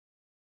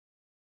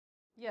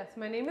Yes,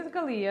 my name is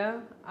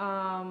Galia.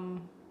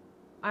 I'm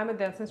a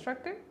dance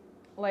instructor.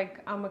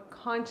 I'm a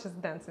conscious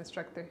dance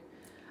instructor.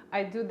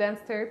 I do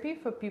dance therapy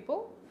for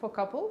people, for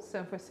couples,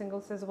 and for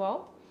singles as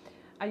well.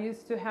 I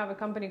used to have a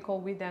company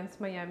called We Dance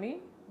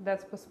Miami.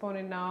 That's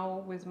postponed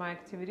now with my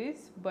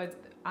activities, but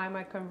I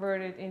might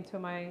convert it into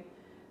my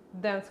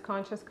dance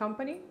conscious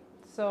company.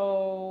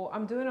 So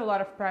I'm doing a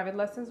lot of private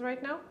lessons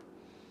right now,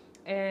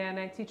 and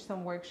I teach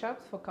some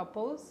workshops for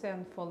couples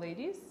and for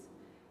ladies.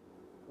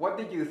 What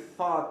did you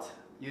thought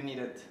you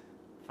needed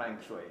Feng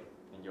Shui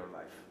in your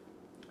life?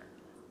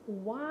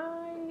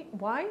 Why?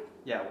 Why?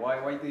 Yeah,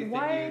 why do you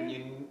Why?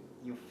 think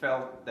you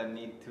felt the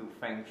need to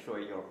Feng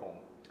Shui your home?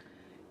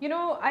 You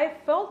know, I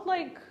felt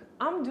like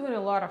I'm doing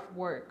a lot of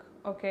work,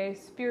 okay?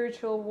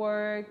 Spiritual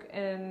work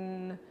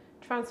and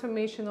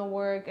transformational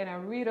work, and I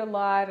read a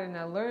lot and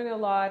I learn a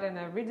lot and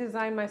I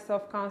redesign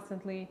myself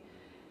constantly.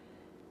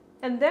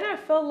 And then I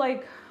felt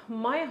like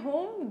my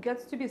home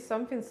gets to be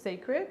something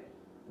sacred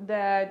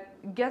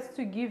that gets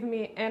to give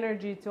me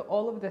energy to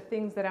all of the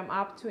things that I'm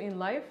up to in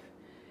life.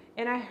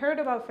 And I heard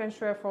about Feng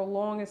Shui for the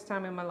longest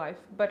time in my life,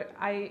 but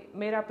I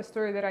made up a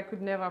story that I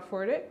could never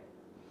afford it.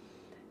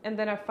 And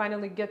then I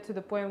finally get to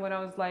the point when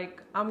I was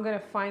like, I'm gonna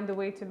find a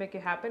way to make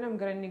it happen. I'm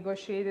gonna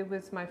negotiate it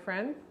with my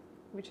friend,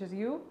 which is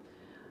you.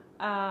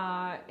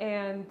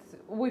 And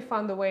we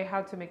found a way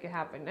how to make it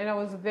happen. And I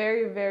was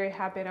very, very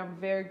happy, and I'm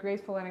very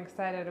grateful and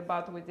excited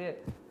about what we did.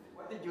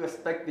 What did you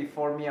expect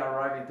before me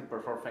arriving to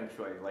perform Feng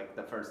Shui, like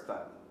the first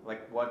time?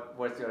 Like what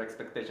was your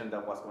expectation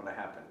that was going to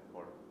happen?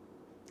 Or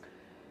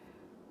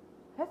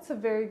That's a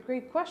very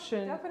great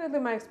question. Definitely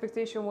my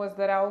expectation was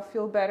that I'll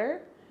feel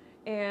better,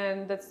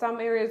 and that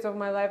some areas of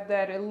my life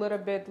that are a little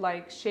bit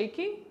like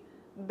shaky,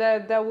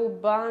 that will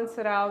balance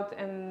it out,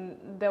 and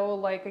that will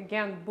like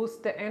again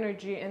boost the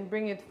energy and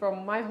bring it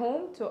from my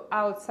home to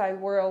outside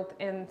world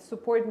and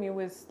support me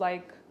with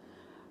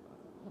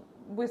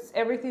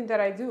everything that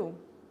I do.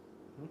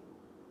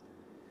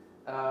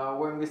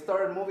 when we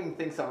started moving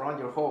things around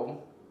your home,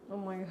 Oh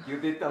my God. you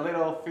did a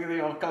little feeling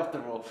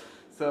uncomfortable.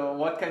 So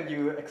what can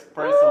you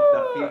express of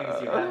the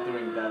feelings you had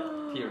during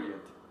that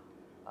period?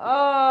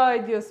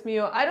 Oh, Dios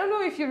mío. I don't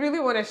know if you really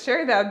want to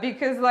share that,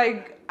 because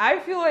like I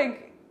feel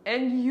like,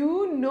 and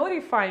you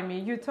notify me,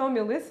 you tell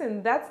me,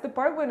 listen, that's the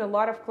part when a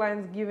lot of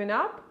clients giving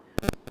up,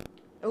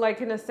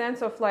 like in a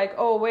sense of like,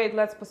 oh wait,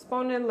 let's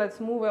postpone it,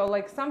 let's move it, or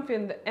like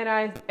something. And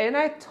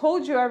I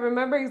told you, I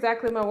remember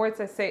exactly my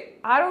words. I say,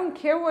 I don't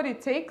care what it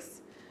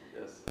takes.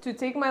 Yes. To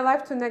take my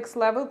life to next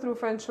level through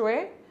Feng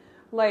Shui.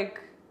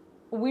 Like,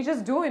 we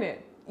just doing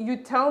it. You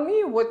tell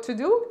me what to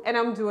do and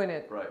I'm doing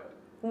it. Right.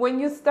 When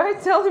you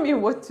start telling me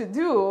what to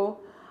do,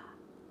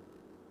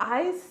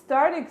 I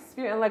start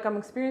I'm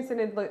experiencing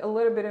it like a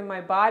little bit in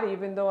my body,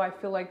 even though I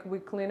feel like we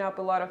clean up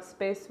a lot of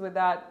space with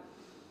that.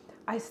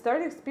 I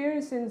start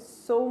experiencing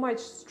so much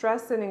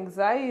stress and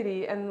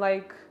anxiety, and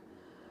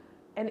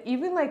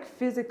even like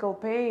physical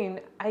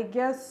pain. I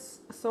guess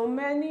so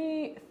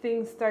many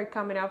things start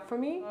coming up for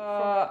me.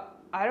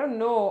 I don't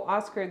know,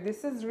 Oscar,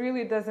 this is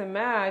really doesn't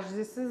match.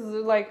 This is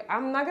like,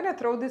 I'm not gonna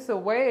throw this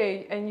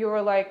away. And you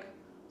were like,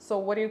 so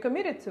what are you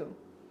committed to?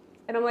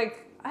 And I'm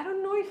like, I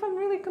don't know if I'm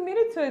really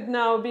committed to it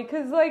now,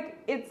 because like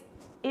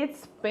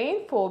it's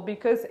painful,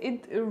 because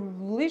it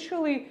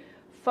literally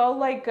felt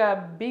like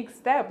a big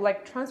step,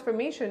 like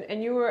transformation.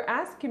 And you were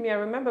asking me, I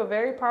remember,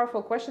 very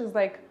powerful questions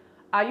like,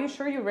 are you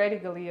sure you're ready,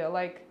 Galia?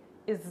 Like,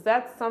 is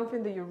that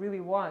something that you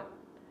really want?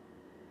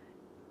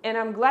 And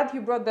I'm glad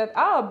you brought that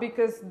up,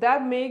 because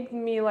that made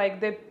me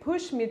like, they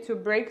pushed me to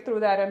break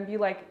through that and be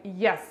like,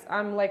 yes,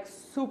 I'm like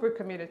super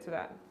committed to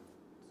that.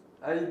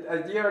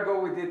 A year ago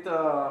we did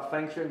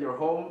Feng Shui in your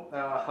home.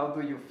 How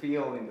do you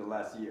feel in the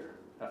last year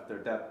after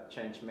that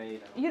change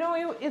made? You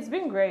know, it's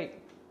been great.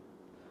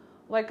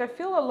 Like, I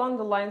feel along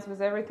the lines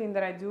with everything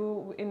that I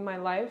do in my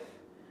life,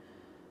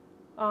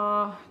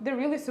 that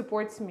really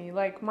supports me.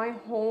 Like, my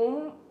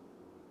home,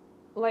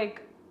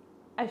 like,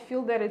 I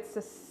feel that it's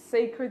a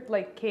sacred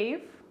like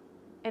cave,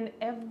 and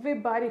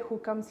everybody who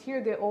comes here,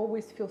 they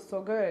always feel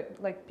so good.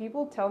 Like,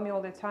 people tell me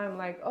all the time,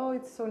 like, oh,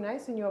 it's so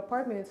nice in your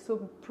apartment, it's so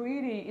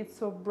pretty, it's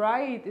so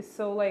bright, it's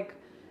so like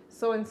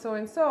so and so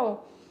and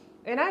so.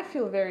 And I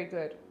feel very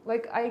good.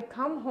 Like, I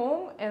come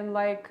home and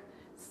like,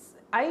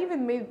 I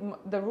even made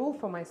the rule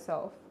for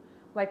myself,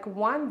 like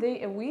 1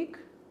 day a week,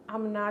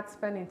 I'm not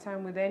spending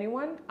time with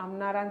anyone, I'm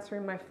not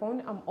answering my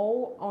phone, I'm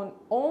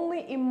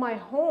only in my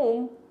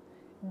home,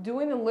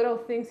 doing the little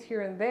things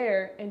here and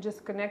there, and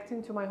just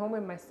connecting to my home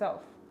and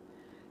myself.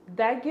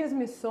 That gives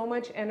me so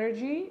much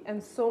energy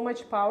and so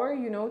much power,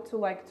 you know,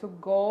 to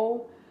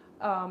go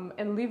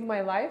and live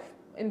my life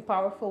in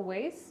powerful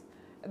ways.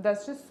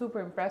 That's just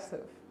super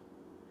impressive.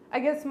 I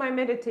guess my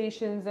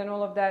meditations and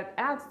all of that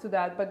adds to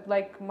that, but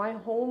like, my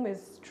home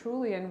is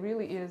truly and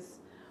really is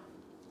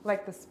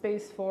like the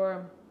space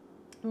for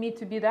me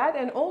to be that.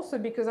 And also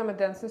because I'm a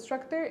dance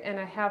instructor and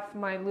I have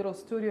my little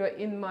studio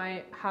in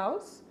my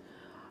house,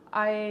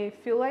 I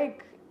feel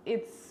like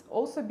it's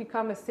also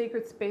become a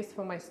sacred space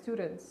for my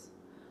students.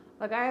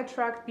 Like, I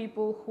attract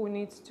people who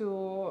needs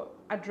to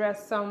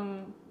address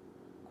some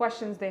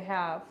questions they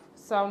have,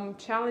 some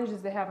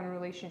challenges they have in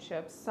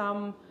relationships,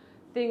 some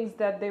things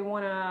that they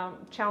want to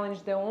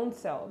challenge their own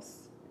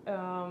selves,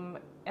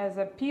 as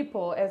a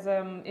people, as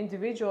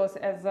individuals,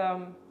 as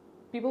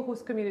people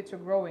who's committed to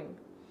growing.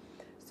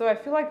 So I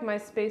feel like my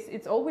space,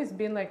 it's always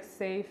been like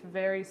safe,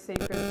 very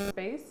sacred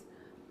space,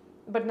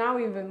 but now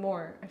even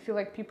more. I feel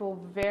like people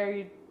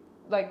very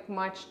like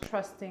much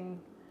trusting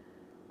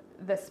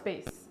the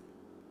space.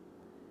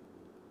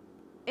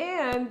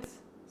 And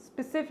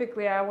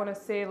specifically, I want to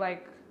say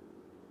like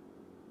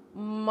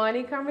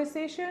money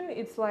conversation,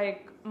 it's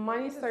like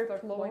money starts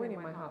flowing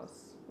in my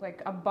house.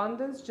 Like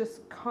abundance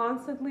just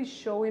constantly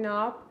showing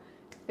up.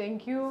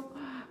 Thank you,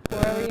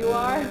 wherever you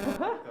are.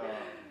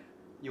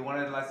 You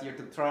wanted last year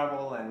to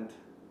travel, and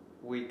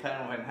we kind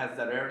of enhanced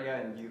that area,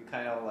 and you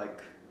kind of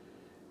like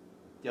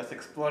just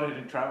exploded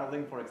in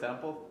traveling, for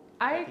example.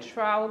 I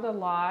traveled a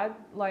lot.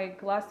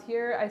 Like last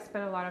year, I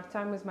spent a lot of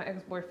time with my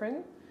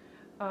ex-boyfriend.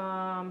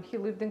 He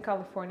lived in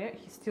California.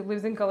 He still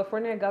lives in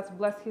California. God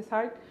bless his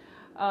heart.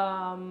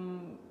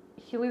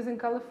 He lives in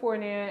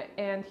California,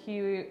 and he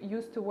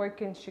used to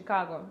work in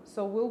Chicago.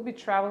 So we'll be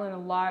traveling a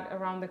lot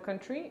around the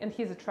country, and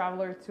he's a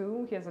traveler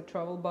too. He has a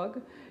travel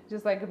bug,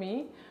 just like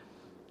me.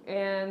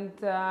 And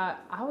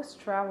I was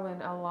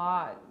traveling a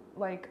lot.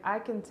 Like I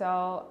can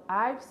tell,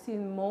 I've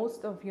seen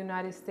most of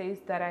United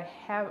States that I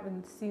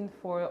haven't seen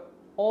for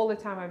all the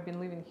time I've been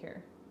living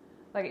here.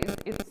 Like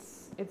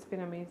it's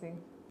been amazing.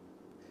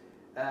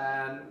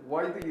 And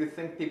why do you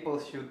think people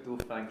should do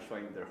Feng Shui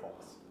in their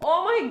homes?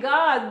 Oh my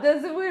God,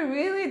 does we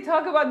really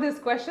talk about this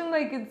question?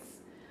 Like it's...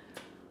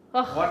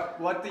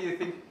 What do you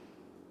think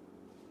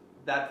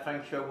that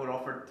Feng Shui would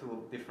offer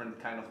to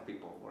different kind of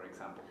people, for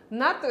example?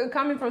 Not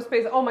coming from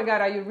space, oh my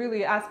God, are you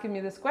really asking me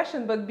this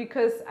question? But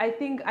because I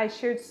think I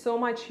shared so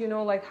much, you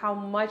know, like how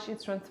much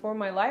it transformed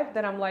my life,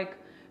 that I'm like,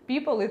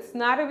 people, it's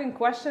not even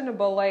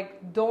questionable.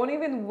 Like, don't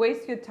even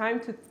waste your time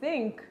to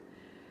think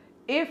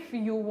if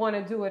you want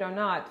to do it or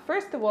not.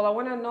 First of all, I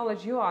want to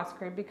acknowledge you,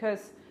 Oscar,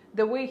 because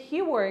the way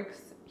he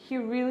works, he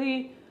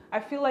really, I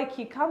feel like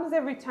he comes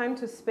every time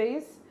to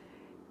space,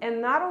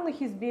 and not only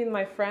he's being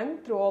my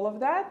friend through all of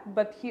that,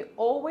 but he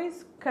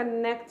always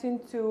connecting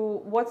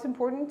to what's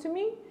important to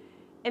me,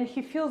 and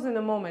he feels in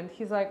the moment.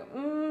 He's like,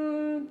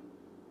 no,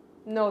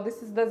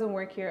 doesn't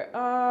work here.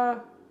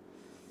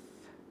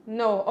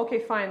 No, okay,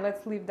 fine,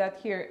 let's leave that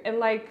here. And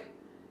like,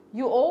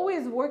 you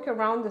always work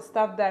around the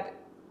stuff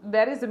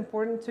that is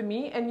important to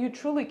me, and you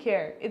truly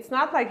care. It's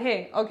not like,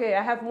 hey, okay,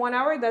 I have 1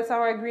 hour, that's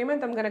our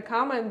agreement, I'm gonna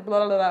come and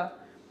blah, blah, blah.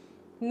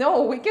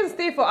 No, we can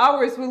stay for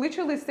hours. We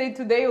literally stayed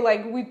today,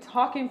 like we're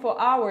talking for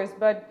hours,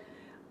 but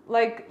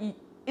like,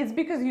 it's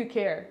because you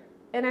care.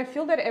 And I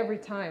feel that every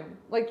time.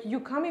 Like you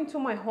come into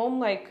my home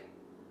like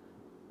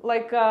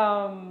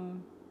a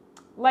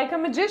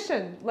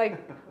magician. Like,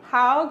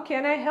 how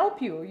can I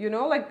help you? You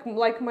know,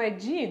 like my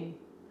gene.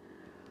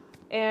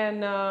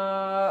 And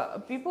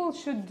people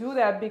should do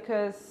that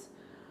because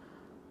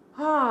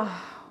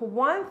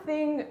one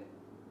thing,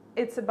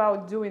 it's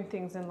about doing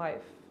things in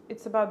life.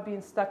 It's about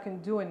being stuck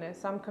in doing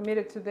this. I'm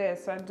committed to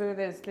this. I do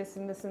this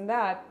and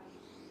that.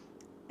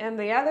 And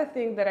the other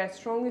thing that I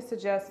strongly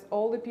suggest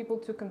all the people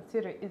to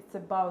consider, it's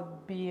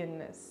about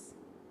beingness.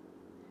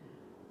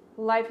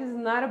 Life is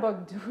not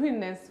about doing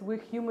this. We're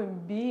human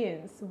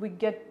beings. We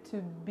get to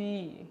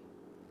be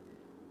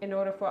in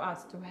order for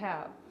us to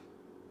have.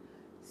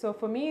 So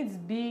for me, it's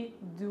be,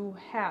 do,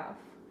 have.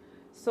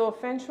 So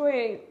Feng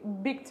Shui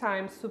big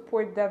time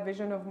support that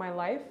vision of my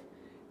life,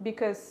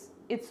 because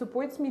it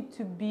supports me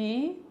to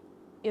be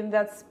in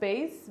that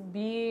space,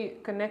 be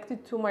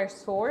connected to my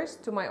source,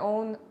 to my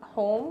own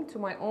home, to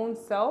my own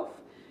self,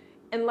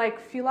 and like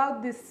fill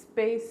out this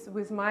space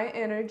with my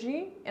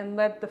energy and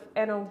let the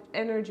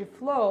energy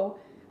flow,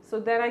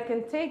 so that I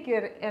can take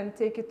it and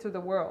take it to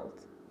the world,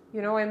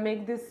 you know, and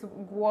make this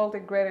world a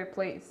greater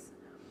place.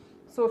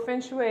 So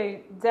Feng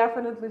Shui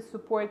definitely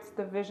supports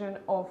the vision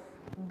of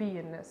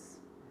beingness.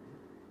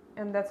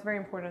 And that's very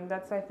important.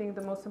 That's, I think,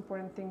 the most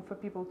important thing for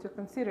people to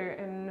consider.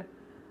 And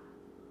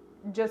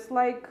just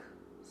like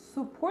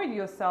support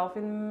yourself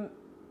in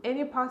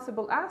any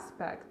possible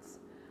aspects.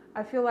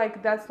 I feel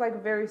like that's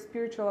like very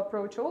spiritual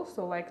approach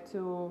also, like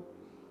to,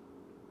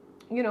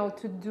 you know,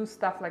 to do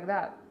stuff like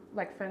that,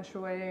 like Feng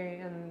Shui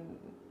and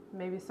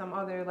maybe some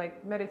other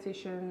like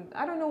meditation.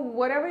 I don't know,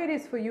 whatever it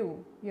is for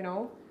you, you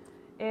know,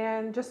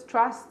 and just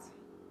trust.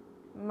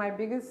 My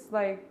biggest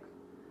like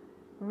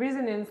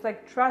reason is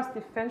like trust.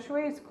 If Feng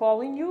Shui is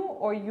calling you,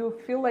 or you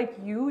feel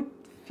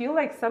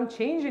like some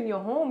change in your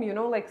home, you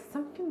know, like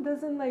something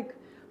doesn't like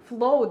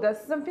flow,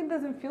 something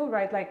doesn't feel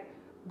right, like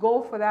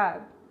go for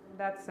that. In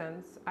that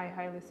sense, I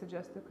highly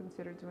suggest to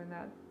consider doing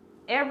that.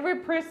 Every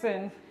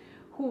person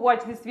who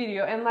watched this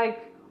video, and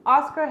like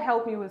Oscar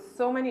helped me with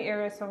so many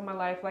areas of my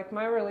life, like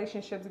my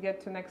relationships get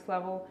to next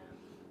level,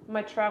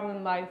 my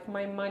traveling life,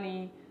 my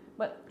money,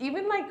 but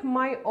even like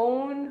my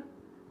own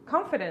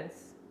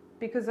confidence,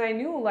 because I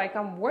knew like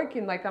I'm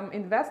working, like I'm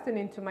investing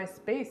into my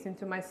space,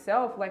 into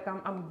myself, like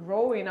I'm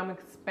growing, I'm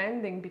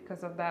expanding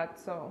because of that.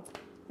 So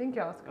Thank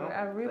you, Oscar. Oh,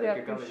 I really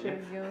thank you,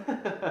 appreciate you.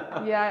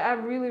 Colleen. Yeah, I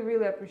really,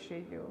 really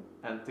appreciate you.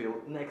 Until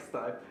next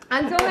time.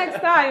 Until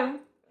next time.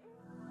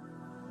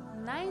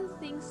 9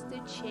 things to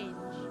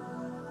change.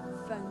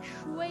 Feng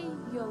Shui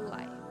your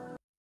life.